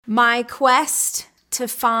My quest to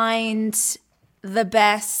find the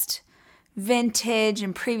best vintage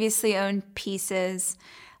and previously owned pieces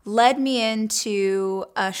led me into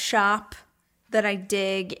a shop that I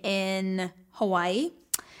dig in Hawaii.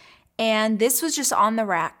 And this was just on the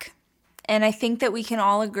rack. And I think that we can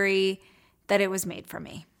all agree that it was made for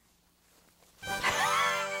me.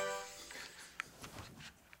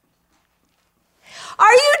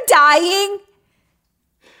 Are you dying?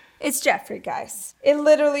 It's Jeffrey, guys. It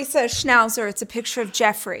literally says Schnauzer. It's a picture of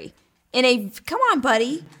Jeffrey. Come on,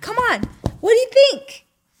 buddy. Come on. What do you think?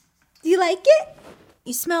 Do you like it?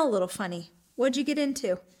 You smell a little funny. What'd you get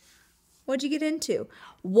into?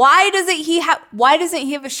 Why doesn't he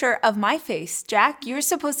have a shirt of my face, Jack? You're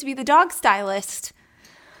supposed to be the dog stylist.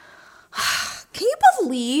 Can you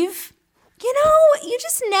believe? You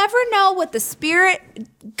just never know what the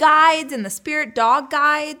spirit guides and the spirit dog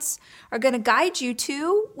guides are going to guide you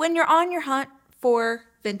to when you're on your hunt for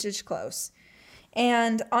vintage clothes.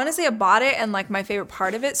 And honestly, I bought it, and like my favorite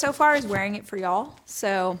part of it so far is wearing it for y'all.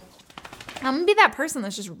 So I'm going to be that person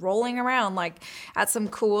that's just rolling around like at some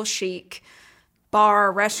cool chic bar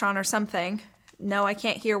or restaurant or something. No, I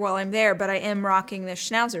can't hear while I'm there, but I am rocking this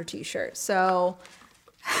Schnauzer t-shirt. So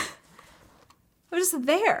I'm just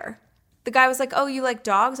there. The guy was like, oh, you like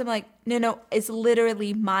dogs? I'm like, no, it's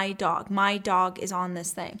literally my dog. My dog is on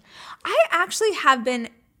this thing. I actually have been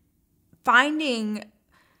finding,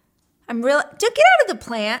 get out of the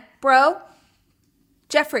plant, bro.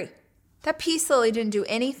 Jeffrey, that peace lily didn't do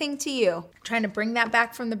anything to you. I'm trying to bring that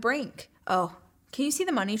back from the brink. Oh, can you see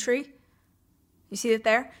the money tree? You see it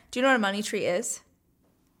there? Do you know what a money tree is?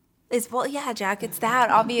 Well, yeah, Jack, it's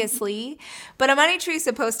that, obviously. But a money tree is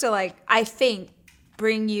supposed to, like, I think,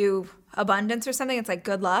 bring you abundance or something. It's like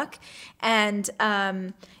good luck. And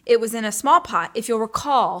it was in a small pot. If you'll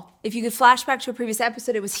recall, if you could flash back to a previous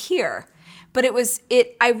episode, it was here. But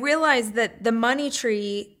I realized that the money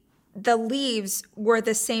tree, the leaves were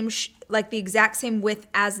the same, like the exact same width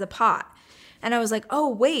as the pot. And I was like, oh,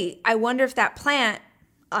 wait, I wonder if that plant,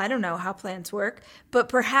 I don't know how plants work, but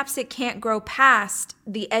perhaps it can't grow past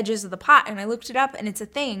the edges of the pot. And I looked it up and it's a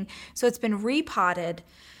thing. So it's been repotted.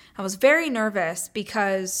 I was very nervous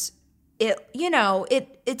because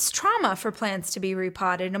it's trauma for plants to be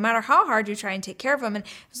repotted, no matter how hard you try and take care of them. And I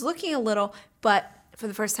was looking a little, but for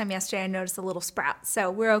the first time yesterday, I noticed a little sprout.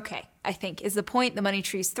 So we're okay, I think, is the point. The money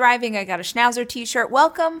tree's thriving. I got a Schnauzer t-shirt.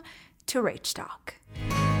 Welcome to Rach Talk.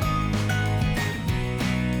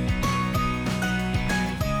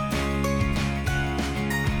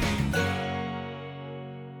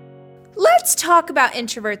 Let's talk about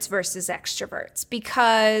introverts versus extroverts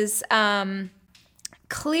because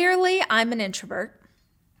clearly I'm an introvert.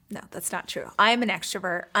 No, that's not true. I'm an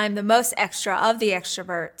extrovert. I'm the most extra of the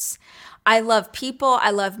extroverts. I love people.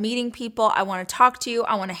 I love meeting people. I want to talk to you.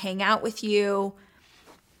 I want to hang out with you.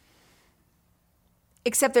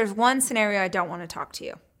 Except there's one scenario I don't want to talk to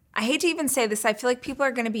you. I hate to even say this. I feel like people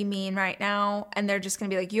are going to be mean right now and they're just going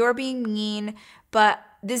to be like, you're being mean. But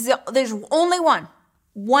there's only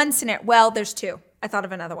one scenario. Well, there's two. I thought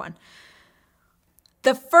of another one.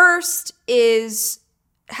 The first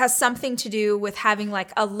has something to do with having like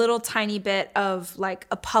a little tiny bit of like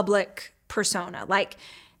a public persona, like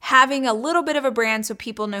having a little bit of a brand so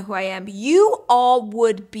people know who I am. You all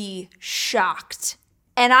would be shocked,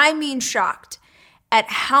 and I mean shocked, at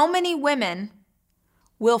how many women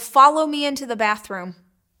will follow me into the bathroom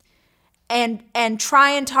and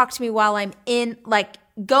try and talk to me while I'm in, like,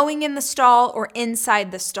 going in the stall or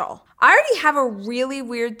inside the stall. I already have a really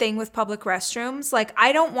weird thing with public restrooms. Like,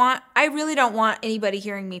 I really don't want anybody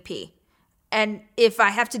hearing me pee. And if I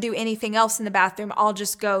have to do anything else in the bathroom, I'll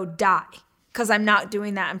just go die because I'm not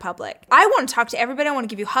doing that in public. I want to talk to everybody. I want to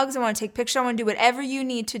give you hugs. I want to take pictures. I want to do whatever you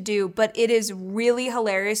need to do. But it is really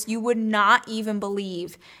hilarious. You would not even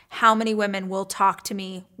believe how many women will talk to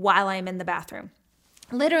me while I'm in the bathroom.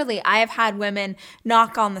 Literally, I have had women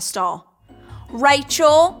knock on the stall.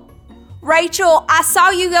 Rachel, I saw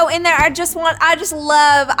you go in there. I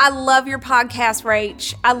love your podcast,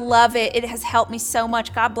 Rach. I love it. It has helped me so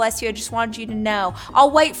much. God bless you. I just wanted you to know.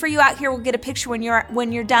 I'll wait for you out here. We'll get a picture when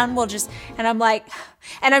you're done. And I'm like,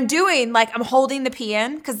 and I'm doing like, I'm holding the pee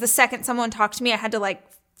in because the second someone talked to me, I had to like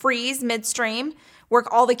freeze midstream, work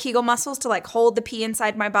all the Kegel muscles to like hold the pee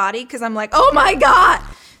inside my body because I'm like, oh my God.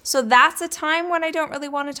 So that's a time when I don't really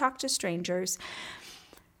want to talk to strangers.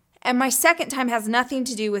 And my second time has nothing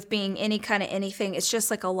to do with being any kind of anything. It's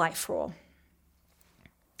just like a life rule.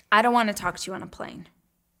 I don't want to talk to you on a plane.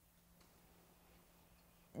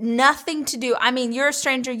 Nothing to do. I mean, you're a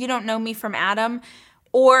stranger. You don't know me from Adam.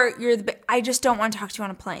 Or I just don't want to talk to you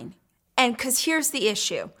on a plane. And because here's the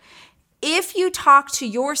issue. If you talk to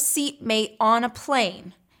your seatmate on a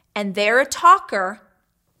plane and they're a talker,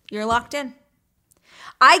 you're locked in.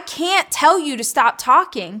 I can't tell you to stop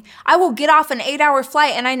talking. I will get off an 8-hour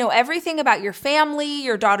flight and I know everything about your family,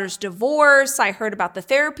 your daughter's divorce. I heard about the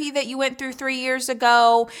therapy that you went through 3 years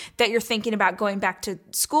ago, that you're thinking about going back to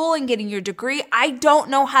school and getting your degree. I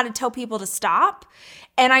don't know how to tell people to stop,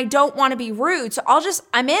 and I don't want to be rude. So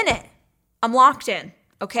I'm in it. I'm locked in,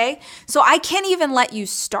 okay? So I can't even let you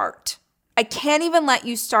start. I can't even let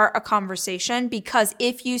you start a conversation, because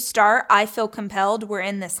if you start, I feel compelled. We're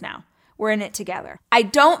in this now. We're in it together. I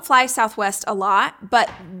don't fly Southwest a lot, but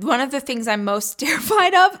one of the things I'm most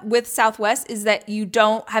terrified of with Southwest is that you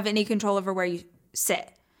don't have any control over where you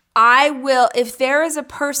sit. I will, if there is a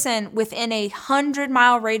person within a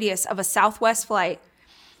 100-mile radius of a Southwest flight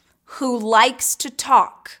who likes to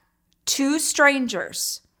talk to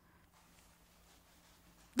strangers,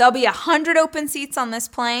 there'll be 100 open seats on this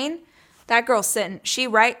plane. That girl's sitting,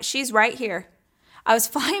 she's right here. I was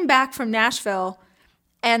flying back from Nashville,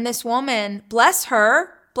 and this woman, bless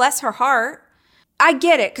her heart, I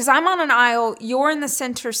get it, because I'm on an aisle, you're in the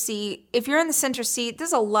center seat. If you're in the center seat,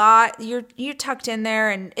 there's a lot, you're tucked in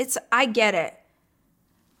there, and I get it.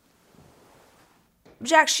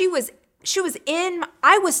 Jack, she was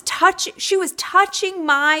touching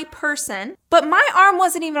my person, but my arm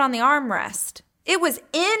wasn't even on the armrest. It was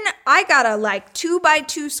I got a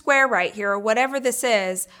 2x2 square right here, or whatever this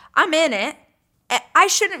is. I'm in it. I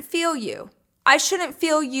shouldn't feel you. I shouldn't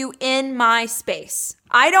feel you in my space.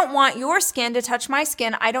 I don't want your skin to touch my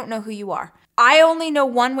skin. I don't know who you are. I only know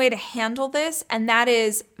one way to handle this, and that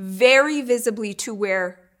is very visibly to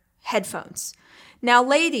wear headphones. Now,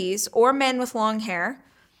 ladies or men with long hair,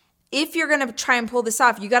 if you're going to try and pull this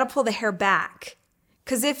off, you got to pull the hair back.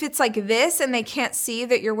 Because if it's like this and they can't see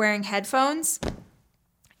that you're wearing headphones,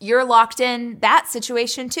 you're locked in that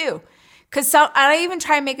situation too. Because I even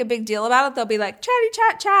try and make a big deal about it. They'll be like,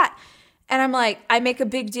 chatty, chat. And I'm like, I make a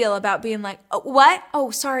big deal about being like, oh, what?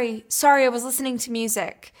 Oh, sorry, I was listening to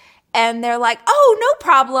music. And they're like, oh, no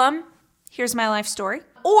problem. Here's my life story.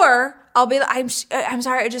 Or I'll be like, I'm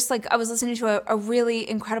sorry, I was listening to a really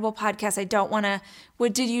incredible podcast. I don't want to,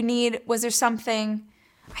 what did you need? Was there something?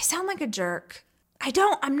 I sound like a jerk.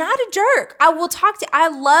 I'm not a jerk. I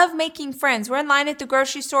love making friends. We're in line at the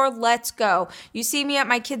grocery store. Let's go. You see me at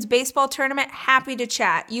my kid's baseball tournament, happy to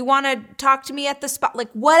chat. You want to talk to me at the spot,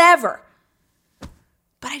 whatever.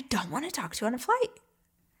 But I don't want to talk to you on a flight.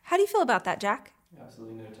 How do you feel about that, Jack?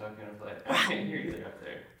 Absolutely no talking on a flight. I can't hear you up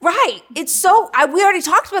there. Right. It's we already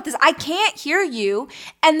talked about this. I can't hear you.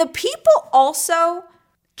 And the people also,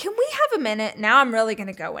 can we have a minute? Now I'm really going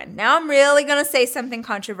to go in. Now I'm really going to say something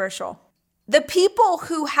controversial. The people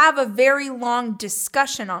who have a very long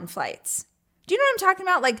discussion on flights. Do you know what I'm talking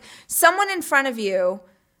about? Someone in front of you,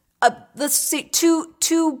 let's say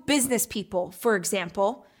two business people, for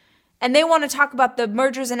example, and they want to talk about the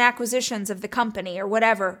mergers and acquisitions of the company or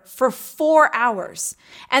whatever for 4 hours.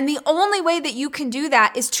 And the only way that you can do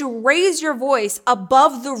that is to raise your voice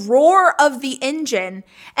above the roar of the engine.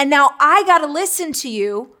 And now I got to listen to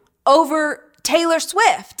you over Taylor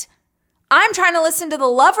Swift. I'm trying to listen to the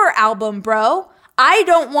Lover album, bro. I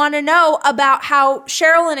don't want to know about how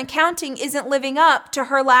Cheryl in accounting isn't living up to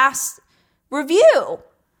her last review.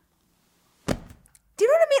 Do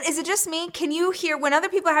you know what I mean? Is it just me? Can you hear, when other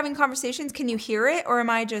people are having conversations, can you hear it? Or am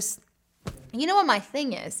I just, you know what my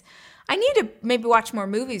thing is? I need to maybe watch more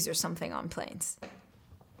movies or something on planes.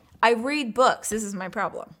 I read books. This is my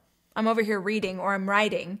problem. I'm over here reading or I'm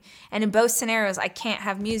writing. And in both scenarios, I can't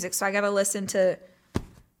have music. So I got to listen to,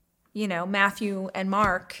 Matthew and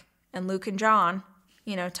Mark and Luke and John,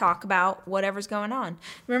 talk about whatever's going on.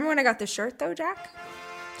 Remember when I got this shirt though, Jack?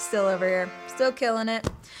 Still over here. Still killing it.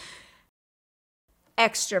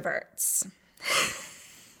 Extroverts.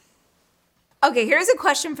 Okay, here's a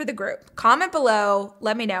question for the group. Comment below.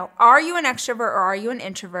 Let me know. Are you an extrovert or are you an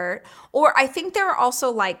introvert? Or I think there are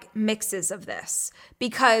also mixes of this,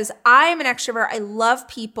 because I'm an extrovert. I love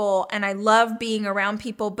people and I love being around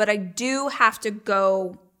people, but I do have to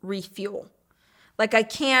go refuel.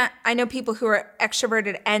 I know people who are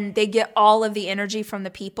extroverted and they get all of the energy from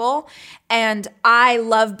the people, and I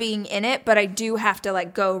love being in it, but I do have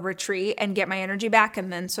to go retreat and get my energy back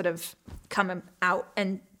and then sort of come out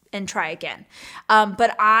and try again.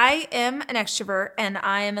 But I am an extrovert and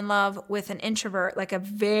I am in love with an introvert, a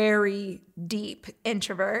very deep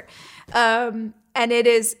introvert. And it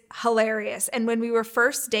is hilarious. And when we were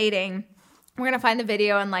first dating, we're going to find the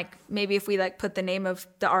video and maybe if we put the name of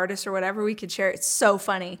the artist or whatever, we could share it. It's so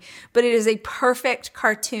funny. But it is a perfect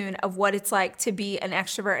cartoon of what it's like to be an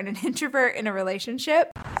extrovert and an introvert in a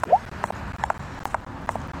relationship.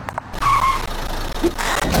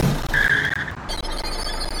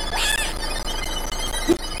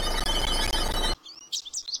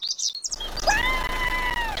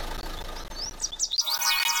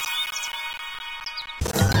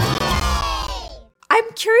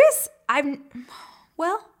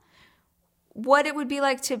 well, what it would be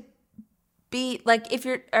like to be like if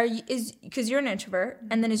because you're an introvert,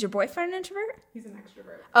 and then is your boyfriend an introvert? He's an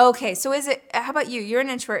extrovert. Okay, so how about you? You're an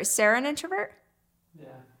introvert. Is Sarah an introvert? Yeah.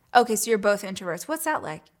 Okay, so you're both introverts. What's that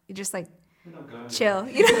like? You just like We don't go chill.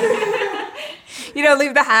 You don't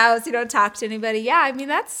leave the house. You don't talk to anybody. Yeah, I mean,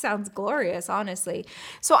 that sounds glorious, honestly.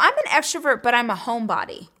 So I'm an extrovert, but I'm a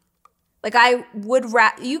homebody. Like I would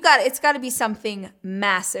it's got to be something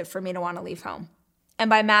massive for me to want to leave home. And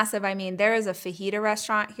by massive, I mean there is a fajita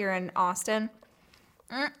restaurant here in Austin.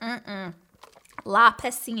 La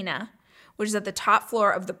Piscina, which is at the top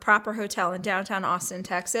floor of the Proper Hotel in downtown Austin,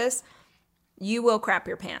 Texas. You will crap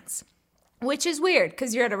your pants, which is weird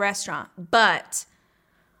because you're at a restaurant. But,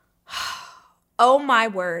 oh my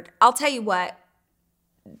word, I'll tell you what,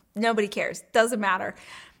 nobody cares. Doesn't matter.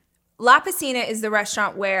 La Piscina is the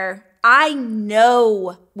restaurant where I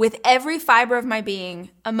know with every fiber of my being,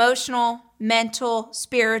 emotional, mental,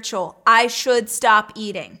 spiritual, I should stop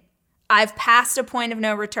eating. I've passed a point of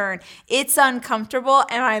no return. It's uncomfortable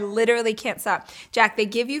and I literally can't stop. Jack, they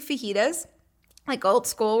give you fajitas, like old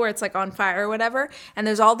school where it's like on fire or whatever, and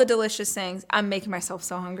there's all the delicious things. I'm making myself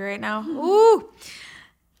so hungry right now. Ooh.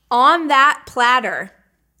 On that platter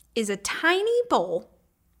is a tiny bowl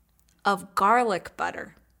of garlic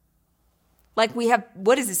butter. Like we have,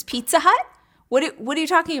 what is this, Pizza Hut? What are you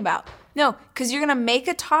talking about? No, because you're going to make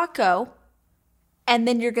a taco and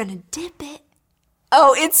then you're going to dip it.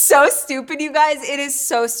 Oh, it's so stupid, you guys. It is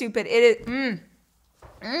so stupid. It is,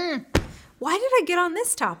 Why did I get on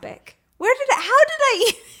this topic? How did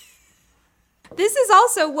I? This is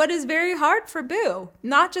also what is very hard for Boo.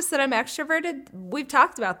 Not just that I'm extroverted. We've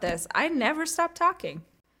talked about this. I never stop talking.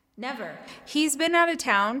 Never. He's been out of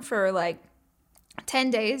town for like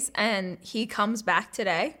 10 days and he comes back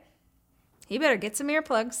today. He better get some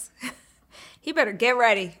earplugs. He better get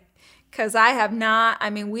ready. Because I have not,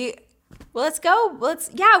 let's go.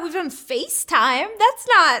 We've done FaceTime. That's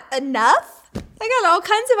not enough. I got all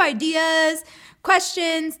kinds of ideas,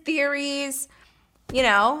 questions, theories.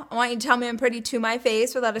 I want you to tell me I'm pretty to my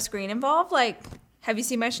face without a screen involved. Like, have you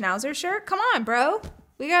seen my Schnauzer shirt? Come on, bro.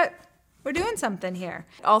 We're doing something here.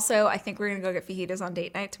 Also, I think we're going to go get fajitas on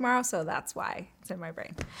date night tomorrow, so that's why it's in my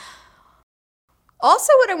brain.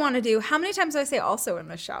 Also, what I want to do, how many times do I say also in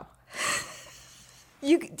this show? Do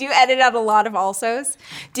you edit out a lot of alsos?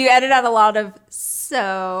 Do you edit out a lot of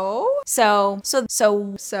so?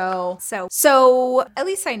 At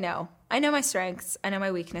least I know. I know my strengths. I know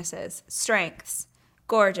my weaknesses. Strengths,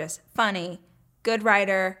 gorgeous, funny, good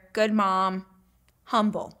writer, good mom,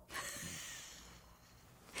 humble.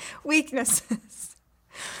 Weaknesses.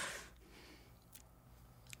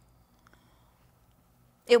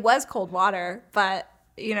 It was cold water, but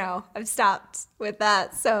I've stopped with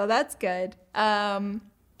that, so that's good. Sort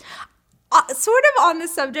of on the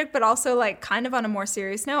subject, but also like kind of on a more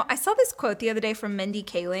serious note. I saw this quote the other day from Mindy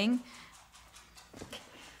Kaling.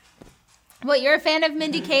 What, you're a fan of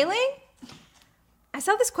Mindy Kaling? I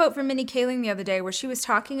saw this quote from Mindy Kaling the other day where she was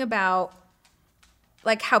talking about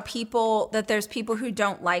like how there's people who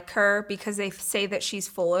don't like her because they say that she's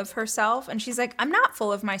full of herself. And she's like, I'm not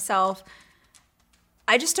full of myself.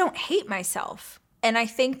 I just don't hate myself. And I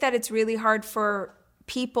think that it's really hard for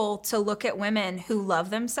people to look at women who love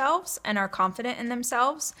themselves and are confident in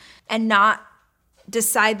themselves and not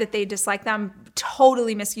decide that they dislike them.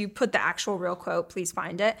 Totally miss you. Put the actual real quote, please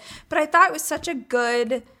find it. But I thought it was such a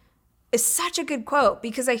good quote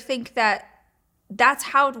because I think that that's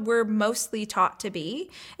how we're mostly taught to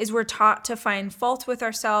be, is we're taught to find fault with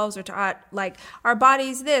ourselves, or taught like our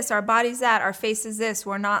body's this, our body's that, our face is this,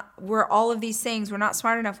 we're all of these things, we're not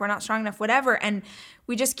smart enough, we're not strong enough, whatever. And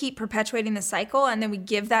we just keep perpetuating the cycle. And then we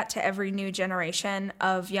give that to every new generation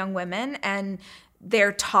of young women. And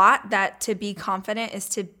they're taught that to be confident is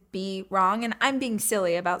to be wrong. And I'm being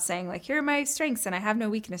silly about saying like, here are my strengths and I have no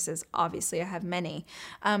weaknesses. Obviously I have many.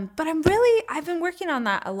 But I've been working on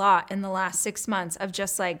that a lot in the last 6 months of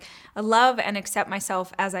just like, I love and accept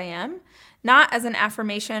myself as I am, not as an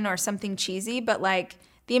affirmation or something cheesy, but like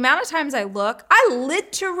the amount of times I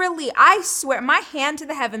swear, my hand to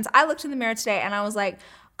the heavens, I looked in the mirror today and I was like,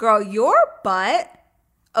 girl, your butt,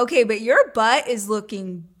 okay, but your butt is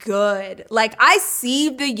looking good. Like I see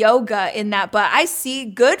the yoga in that butt. I see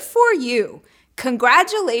good for you.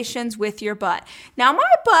 Congratulations with your butt. Now my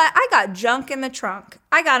butt, I got junk in the trunk.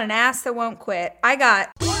 I got an ass that won't quit.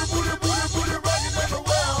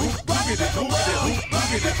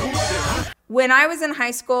 When I was in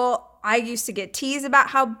high school, I used to get teased about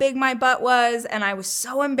how big my butt was, and I was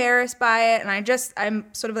so embarrassed by it. And I'm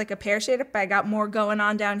sort of like a pear shape, but I got more going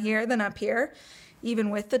on down here than up here, even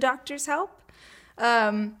with the doctor's help.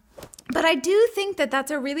 But But I do think that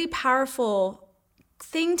that's a really powerful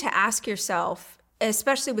thing to ask yourself,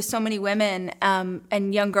 especially with so many women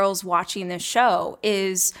and young girls watching this show,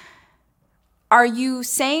 is, are you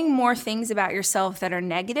saying more things about yourself that are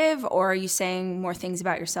negative, or are you saying more things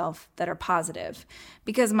about yourself that are positive?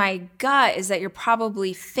 Because my gut is that you're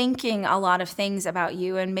probably thinking a lot of things about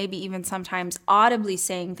you, and maybe even sometimes audibly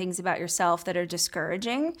saying things about yourself that are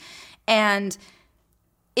discouraging. And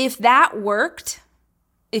if that worked,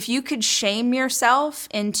 if you could shame yourself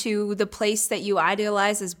into the place that you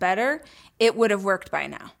idealize as better, it would have worked by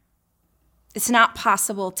now. It's not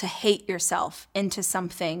possible to hate yourself into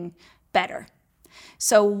something better.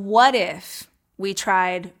 So what if we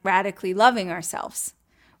tried radically loving ourselves?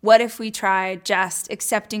 What if we tried just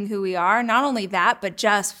accepting who we are? Not only that, but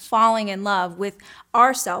just falling in love with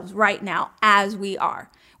ourselves right now as we are.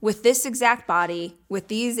 With this exact body, with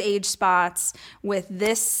these age spots, with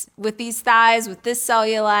these thighs, with this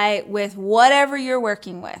cellulite, with whatever you're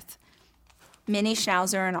working with, mini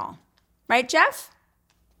schnauzer and all. Right, Jeff?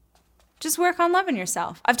 Just work on loving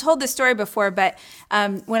yourself. I've told this story before, but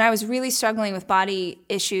when I was really struggling with body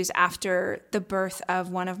issues after the birth of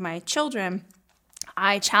one of my children,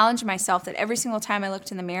 I challenged myself that every single time I looked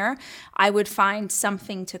in the mirror, I would find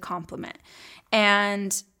something to compliment.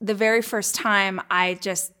 And the very first time, I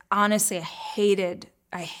just honestly hated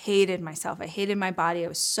myself. I hated my body. I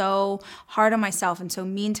was so hard on myself and so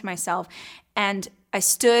mean to myself. And I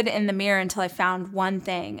stood in the mirror until I found one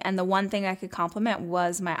thing. And the one thing I could compliment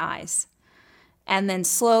was my eyes. And then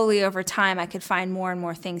slowly over time, I could find more and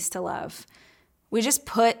more things to love. We just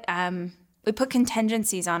put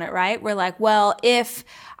contingencies on it, right? We're like, well, if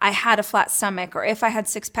I had a flat stomach, or if I had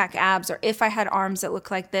six-pack abs, or if I had arms that look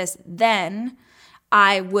like this, then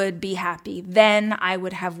I would be happy. Then I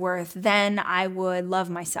would have worth. Then I would love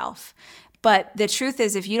myself. But the truth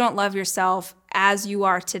is, if you don't love yourself as you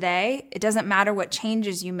are today, it doesn't matter what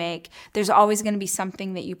changes you make. There's always going to be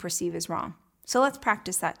something that you perceive as wrong. So let's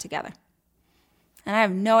practice that together. And I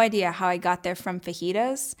have no idea how I got there from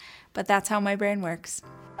fajitas, but that's how my brain works.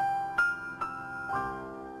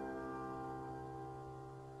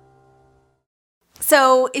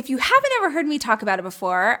 So if you haven't ever heard me talk about it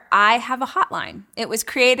before, I have a hotline. It was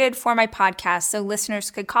created for my podcast so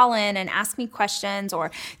listeners could call in and ask me questions or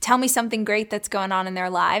tell me something great that's going on in their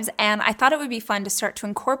lives. And I thought it would be fun to start to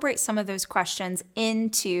incorporate some of those questions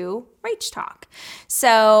into Rach Talk.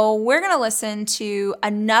 So we're going to listen to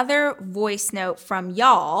another voice note from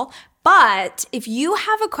y'all. But if you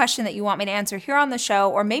have a question that you want me to answer here on the show,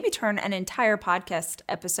 or maybe turn an entire podcast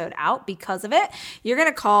episode out because of it, you're going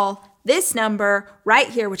to call this number right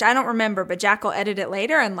here, which I don't remember, but Jack will edit it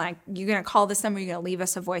later. And you're going to call this number, you're going to leave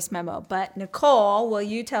us a voice memo. But Nicole, will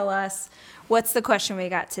you tell us what's the question we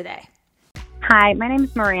got today? Hi, my name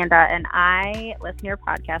is Miranda, and I listen to your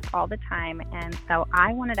podcast all the time. And so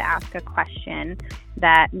I wanted to ask a question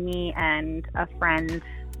that me and a friend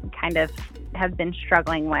kind of have been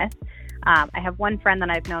struggling with. I have one friend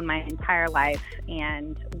that I've known my entire life,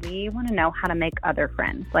 and we want to know how to make other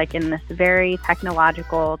friends, like in this very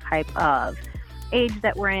technological type of age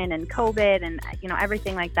that we're in, and COVID and,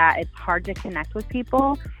 everything like that. It's hard to connect with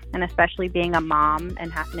people, and especially being a mom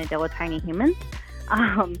and having to deal with tiny humans.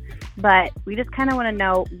 But we just kind of want to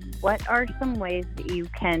know, what are some ways that you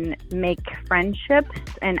can make friendships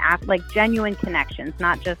and act like genuine connections,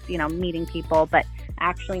 not just, meeting people, but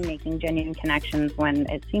actually making genuine connections when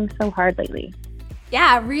it seems so hard lately?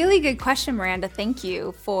 Yeah, really good question, Miranda. Thank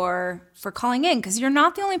you for calling in, because you're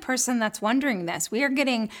not the only person that's wondering this. We are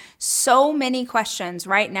getting so many questions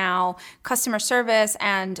right now, customer service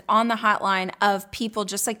and on the hotline, of people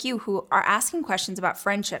just like you who are asking questions about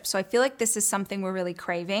friendship. So I feel like this is something we're really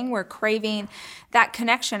craving. We're craving that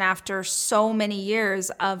connection after so many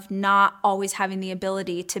years of not always having the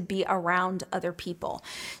ability to be around other people.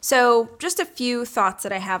 So just a few thoughts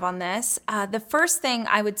that I have on this. The first thing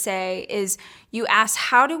I would say is, you asked,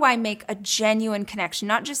 how do I make a genuine connection?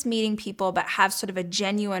 Not just meeting people, but have sort of a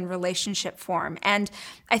genuine relationship form. And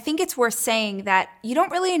I think it's worth saying that you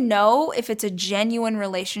don't really know if it's a genuine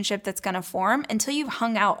relationship that's going to form until you've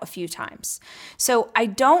hung out a few times. So I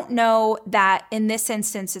don't know that in this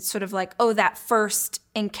instance, it's sort of like, oh, that first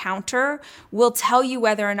encounter will tell you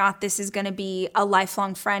whether or not this is going to be a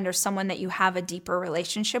lifelong friend or someone that you have a deeper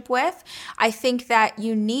relationship with. I think that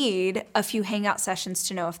you need a few hangout sessions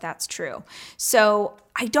to know if that's true. So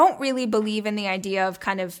I don't really believe in the idea of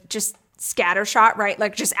kind of just scattershot, right?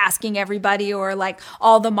 Like just asking everybody, or like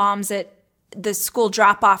all the moms at the school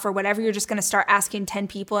drop off or whatever. You're just going to start asking 10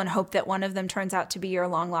 people and hope that one of them turns out to be your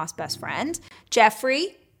long lost best friend.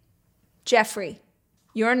 Jeffrey,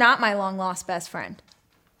 you're not my long lost best friend.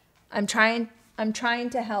 I'm trying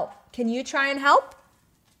to help. Can you try and help?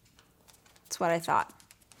 That's what I thought.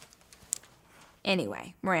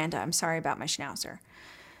 Anyway, Miranda, I'm sorry about my schnauzer.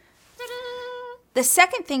 The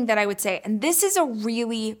second thing that I would say, and this is a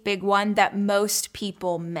really big one that most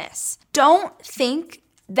people miss. Don't think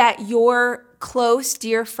that your close,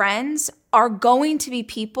 dear friends are going to be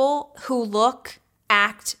people who look,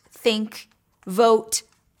 act, think, vote,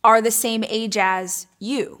 are the same age as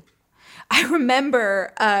you. I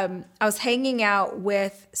remember I was hanging out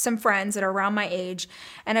with some friends that are around my age,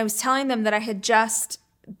 and I was telling them that I had just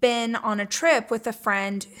been on a trip with a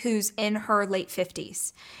friend who's in her late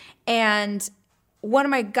 50s. And one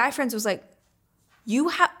of my guy friends was like, you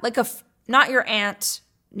have like not your aunt,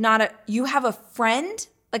 you have a friend,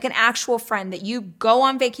 like an actual friend that you go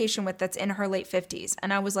on vacation with that's in her late 50s.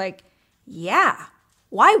 And I was like, yeah,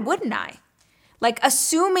 why wouldn't I? Like,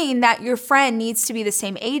 assuming that your friend needs to be the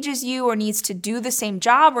same age as you or needs to do the same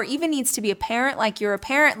job or even needs to be a parent like you're a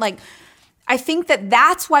parent, like, I think that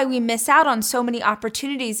that's why we miss out on so many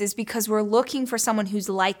opportunities, is because we're looking for someone who's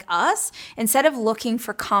like us instead of looking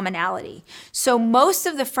for commonality. So most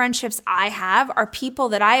of the friendships I have are people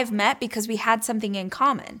that I have met because we had something in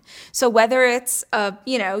common. So whether it's,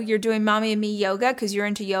 you're doing mommy and me yoga because you're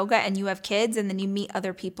into yoga and you have kids and then you meet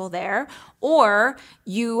other people there, or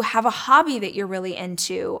you have a hobby that you're really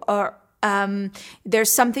into, or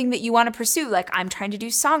there's something that you want to pursue, like I'm trying to do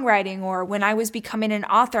songwriting, or when I was becoming an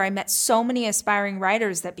author, I met so many aspiring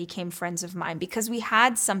writers that became friends of mine because we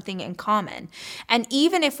had something in common. And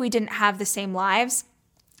even if we didn't have the same lives,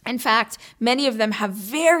 in fact, many of them have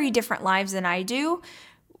very different lives than I do,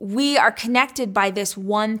 we are connected by this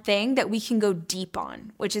one thing that we can go deep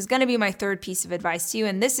on, which is going to be my third piece of advice to you.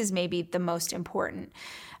 And this is maybe the most important.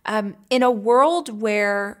 In a world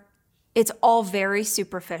where it's all very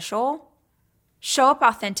superficial, show up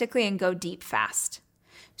authentically and go deep fast.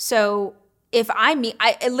 So if I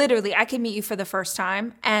could meet you for the first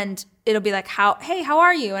time and it'll be like, hey, how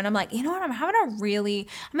are you? And I'm like, you know what? I'm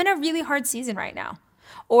in a really hard season right now.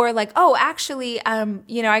 Or like, oh, actually,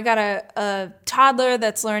 I got a toddler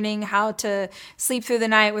that's learning how to sleep through the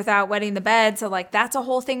night without wetting the bed. So like, that's a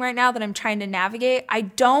whole thing right now that I'm trying to navigate. I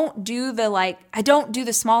don't do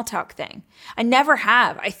the small talk thing. I never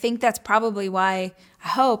have. I think that's probably why I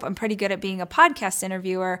hope I'm pretty good at being a podcast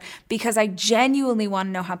interviewer, because I genuinely want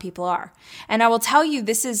to know how people are. And I will tell you,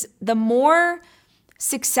 this is the more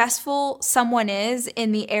successful someone is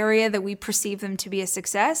in the area that we perceive them to be a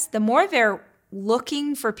success, the more they're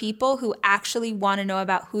looking for people who actually want to know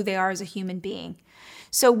about who they are as a human being.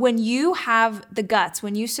 So when you have the guts,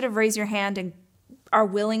 when you sort of raise your hand and are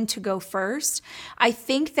willing to go first, I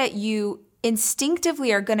think that you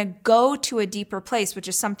instinctively are going to go to a deeper place, which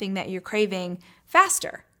is something that you're craving,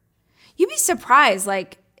 faster. You'd be surprised,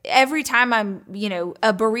 like every time I'm,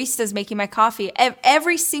 a barista's making my coffee,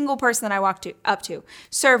 every single person that I walk up to,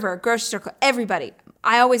 server, grocery store, everybody,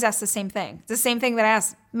 I always ask the same thing. It's the same thing that I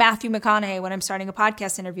ask Matthew McConaughey when I'm starting a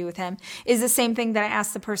podcast interview with him, is the same thing that I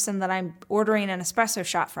ask the person that I'm ordering an espresso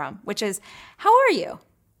shot from, which is, how are you?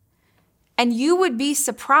 And you would be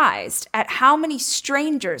surprised at how many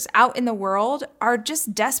strangers out in the world are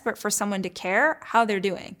just desperate for someone to care how they're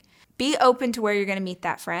doing. Be open to where you're going to meet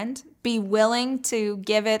that friend. Be willing to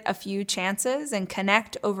give it a few chances and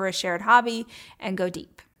connect over a shared hobby and go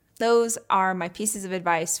deep. Those are my pieces of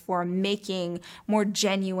advice for making more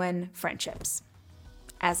genuine friendships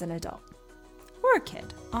as an adult or a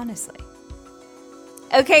kid, honestly.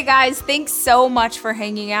 Okay, guys, thanks so much for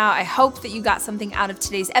hanging out. I hope that you got something out of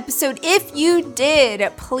today's episode. If you did,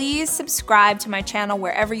 please subscribe to my channel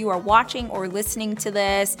wherever you are watching or listening to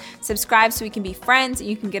this. Subscribe so we can be friends and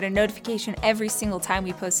you can get a notification every single time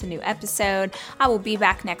we post a new episode. I will be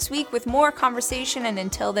back next week with more conversation. And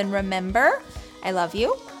until then, remember, I love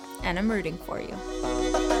you and I'm rooting for you.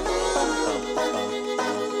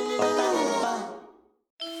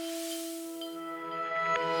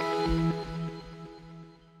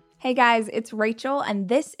 Hey guys, it's Rachel, and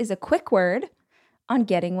this is a quick word on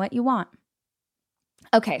getting what you want.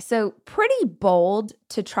 Okay, so pretty bold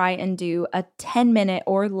to try and do a 10-minute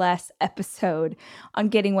or less episode on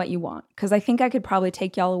getting what you want, because I think I could probably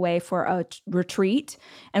take y'all away for a retreat,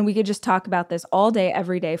 and we could just talk about this all day,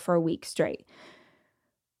 every day for a week straight.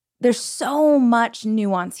 There's so much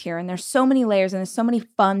nuance here, and there's so many layers, and there's so many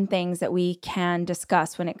fun things that we can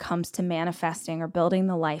discuss when it comes to manifesting or building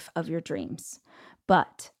the life of your dreams.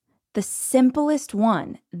 But the simplest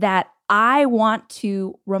one that I want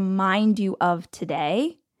to remind you of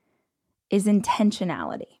today is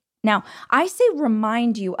intentionality. Now, I say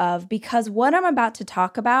remind you of because what I'm about to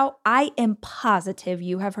talk about, I am positive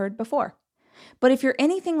you have heard before. But if you're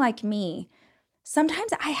anything like me,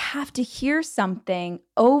 Sometimes I have to hear something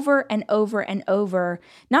over and over and over,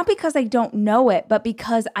 not because I don't know it, but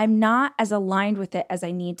because I'm not as aligned with it as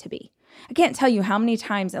I need to be. I can't tell you how many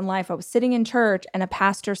times in life I was sitting in church and a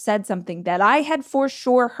pastor said something that I had for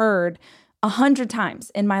sure heard 100 times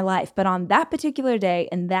in my life. But on that particular day,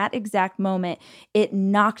 in that exact moment, it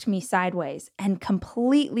knocked me sideways and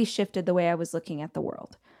completely shifted the way I was looking at the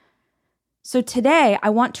world. So today, I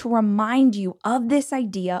want to remind you of this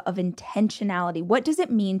idea of intentionality. What does it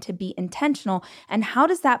mean to be intentional? And how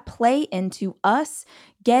does that play into us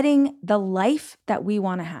getting the life that we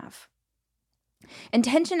want to have?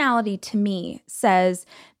 Intentionality to me says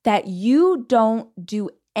that you don't do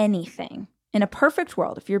anything. In a perfect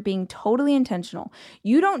world, if you're being totally intentional,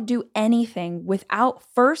 you don't do anything without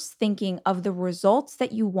first thinking of the results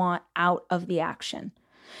that you want out of the action.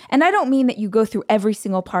 And I don't mean that you go through every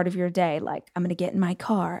single part of your day, like, I'm going to get in my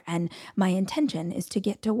car and my intention is to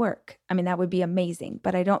get to work. I mean, that would be amazing,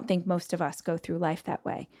 but I don't think most of us go through life that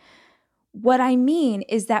way. What I mean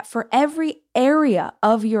is that for every area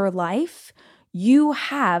of your life, you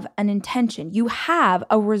have an intention. You have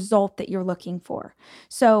a result that you're looking for.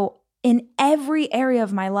 So in every area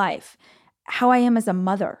of my life, how I am as a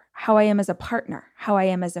mother, how I am as a partner, how I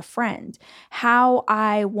am as a friend, how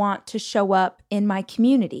I want to show up in my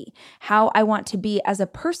community, how I want to be as a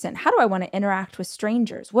person, how do I want to interact with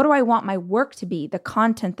strangers, what do I want my work to be, the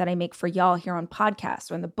content that I make for y'all here on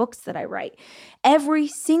podcasts or in the books that I write. Every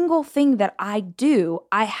single thing that I do,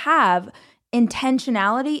 I have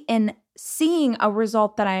intentionality in seeing a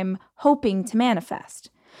result that I'm hoping to manifest.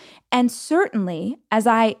 And certainly, as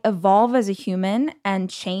I evolve as a human and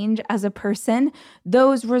change as a person,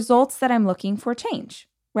 those results that I'm looking for change,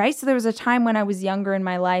 right? So there was a time when I was younger in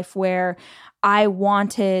my life where I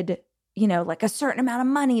wanted, like a certain amount of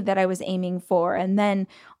money that I was aiming for. And then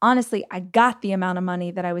honestly, I got the amount of money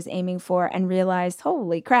that I was aiming for and realized,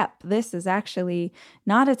 holy crap, this is actually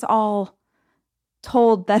not at all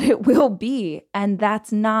told that it will be. And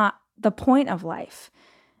that's not the point of life.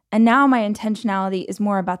 And now my intentionality is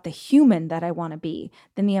more about the human that I want to be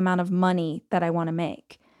than the amount of money that I want to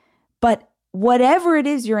make. But whatever it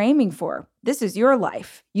is you're aiming for, this is your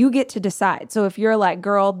life. You get to decide. So if you're like,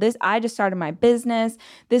 girl, I just started my business.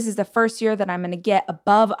 This is the first year that I'm going to get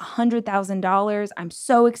above $100,000. I'm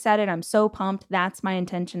so excited. I'm so pumped. That's my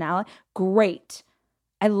intentionality. Great.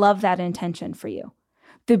 I love that intention for you.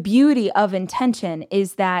 The beauty of intention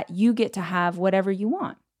is that you get to have whatever you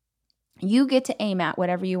want. You get to aim at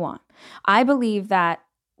whatever you want. I believe that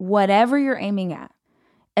whatever you're aiming at,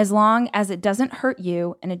 as long as it doesn't hurt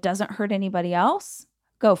you and it doesn't hurt anybody else,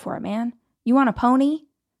 go for it, man. You want a pony?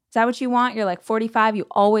 Is that what you want? You're like 45. You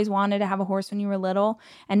always wanted to have a horse when you were little.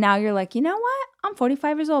 And now you're like, you know what? I'm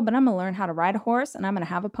 45 years old, but I'm going to learn how to ride a horse and I'm going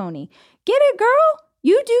to have a pony. Get it, girl?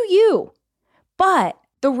 You do you. But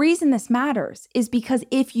the reason this matters is because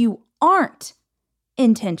if you aren't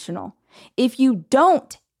intentional, if you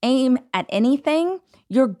don't aim at anything,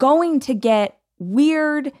 you're going to get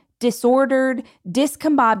weird, disordered,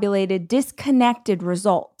 discombobulated, disconnected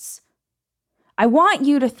results. I want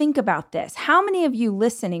you to think about this. How many of you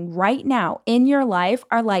listening right now in your life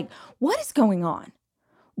are like, what is going on?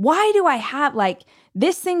 Why do I have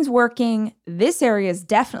this thing's working? This area is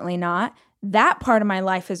definitely not. That part of my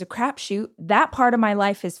life is a crapshoot. That part of my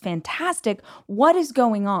life is fantastic. What is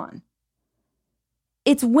going on?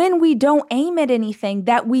 It's when we don't aim at anything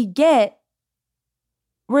that we get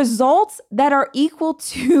results that are equal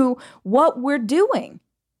to what we're doing.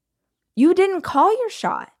 You didn't call your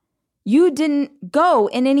shot. You didn't go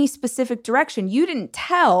in any specific direction. You didn't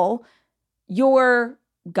tell your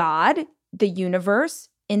God, the universe,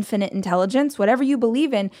 infinite intelligence, whatever you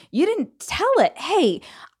believe in, you didn't tell it, hey,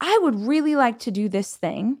 I would really like to do this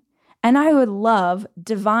thing, and I would love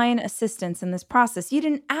divine assistance in this process. You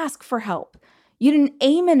didn't ask for help. You didn't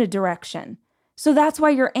aim in a direction. So that's why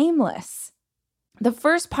you're aimless. The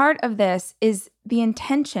first part of this is the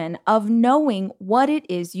intention of knowing what it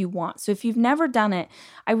is you want. So if you've never done it,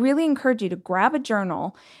 I really encourage you to grab a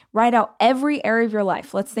journal, write out every area of your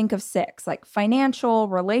life. Let's think of 6, like financial,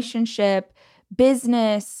 relationship,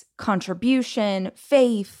 business, contribution,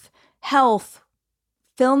 faith, health,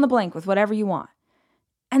 fill in the blank with whatever you want.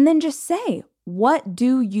 And then just say, what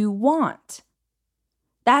do you want?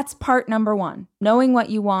 That's part number 1, knowing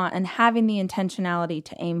what you want and having the intentionality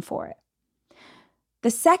to aim for it.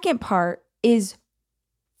 The second part is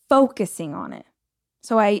focusing on it.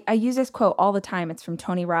 So I use this quote all the time. It's from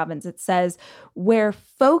Tony Robbins. It says, where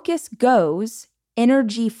focus goes,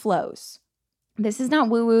 energy flows. This is not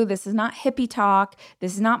woo-woo. This is not hippie talk.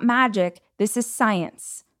 This is not magic. This is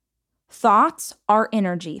science. Thoughts are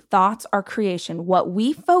energy. Thoughts are creation. What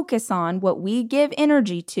we focus on, what we give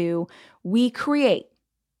energy to, we create.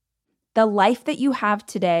 The life that you have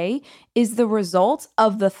today is the result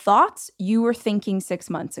of the thoughts you were thinking 6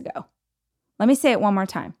 months ago. Let me say it one more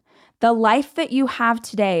time. The life that you have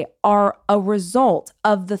today are a result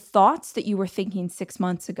of the thoughts that you were thinking 6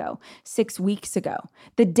 months ago, 6 weeks ago.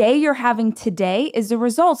 The day you're having today is the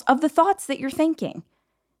result of the thoughts that you're thinking.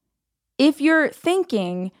 If you're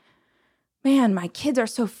thinking, man, my kids are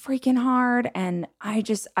so freaking hard and I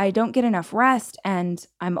don't get enough rest and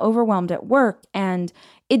I'm overwhelmed at work, and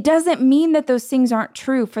it doesn't mean that those things aren't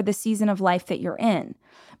true for the season of life that you're in.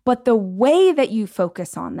 But the way that you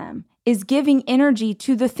focus on them is giving energy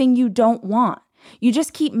to the thing you don't want. You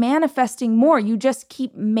just keep manifesting more. You just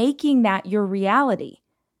keep making that your reality.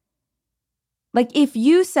 Like if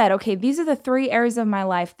you said, okay, these are the 3 areas of my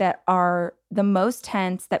life that are the most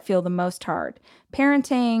tense, that feel the most hard.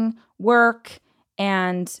 Parenting, work,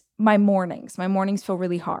 and my mornings. My mornings feel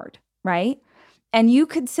really hard, right? And you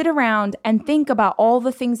could sit around and think about all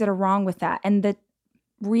the things that are wrong with that. And the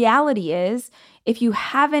reality is, if you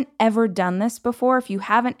haven't ever done this before, if you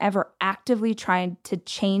haven't ever actively tried to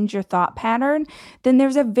change your thought pattern, then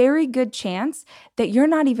there's a very good chance that you're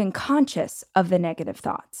not even conscious of the negative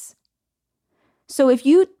thoughts. So if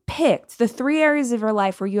you picked the 3 areas of your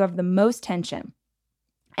life where you have the most tension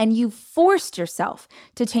and you forced yourself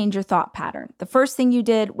to change your thought pattern, the first thing you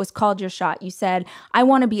did was called your shot. You said, I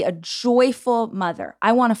want to be a joyful mother.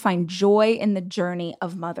 I want to find joy in the journey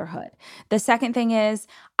of motherhood. The second thing is,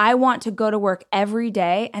 I want to go to work every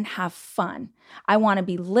day and have fun. I want to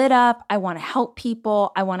be lit up. I want to help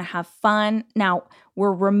people. I want to have fun. Now,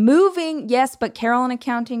 we're removing, yes, but Carol in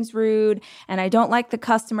accounting's rude and I don't like the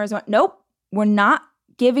customers. Nope. We're not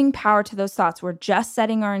giving power to those thoughts. We're just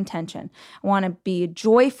setting our intention. I want to be a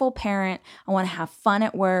joyful parent. I want to have fun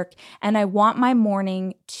at work. And I want my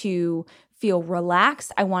morning to feel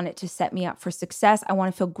relaxed. I want it to set me up for success. I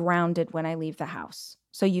want to feel grounded when I leave the house.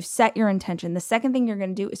 So you've set your intention. The second thing you're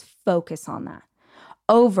going to do is focus on that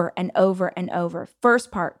over and over and over.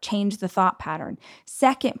 First part, change the thought pattern.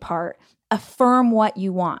 Second part, affirm what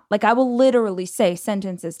you want. Like I will literally say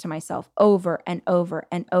sentences to myself over and over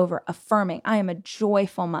and over, affirming, I am a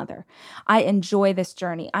joyful mother. I enjoy this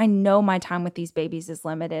journey. I know my time with these babies is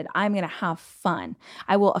limited. I'm going to have fun.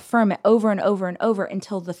 I will affirm it over and over and over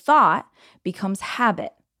until the thought becomes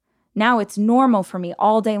habit. Now it's normal for me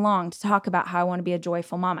all day long to talk about how I want to be a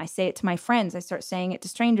joyful mom. I say it to my friends. I start saying it to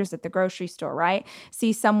strangers at the grocery store, right?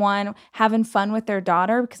 See someone having fun with their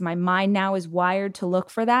daughter because my mind now is wired to look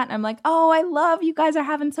for that. And I'm like, oh, I love you guys are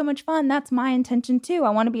having so much fun. That's my intention too. I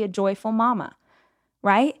want to be a joyful mama,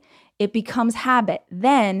 right? It becomes habit.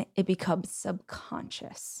 Then it becomes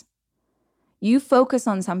subconscious. You focus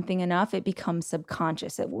on something enough, it becomes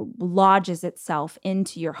subconscious. It lodges itself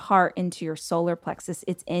into your heart, into your solar plexus.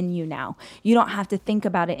 It's in you now. You don't have to think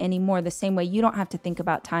about it anymore the same way you don't have to think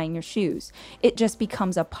about tying your shoes. It just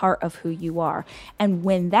becomes a part of who you are. And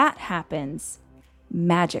when that happens,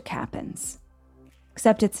 magic happens.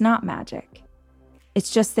 Except it's not magic.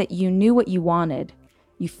 It's just that you knew what you wanted,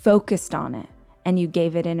 you focused on it, and you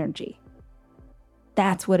gave it energy.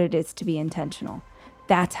 That's what it is to be intentional.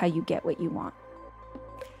 That's how you get what you want.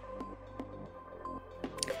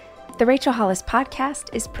 The Rachel Hollis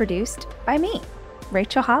podcast is produced by me,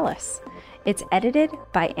 Rachel Hollis. It's edited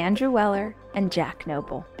by Andrew Weller and Jack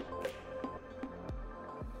Noble.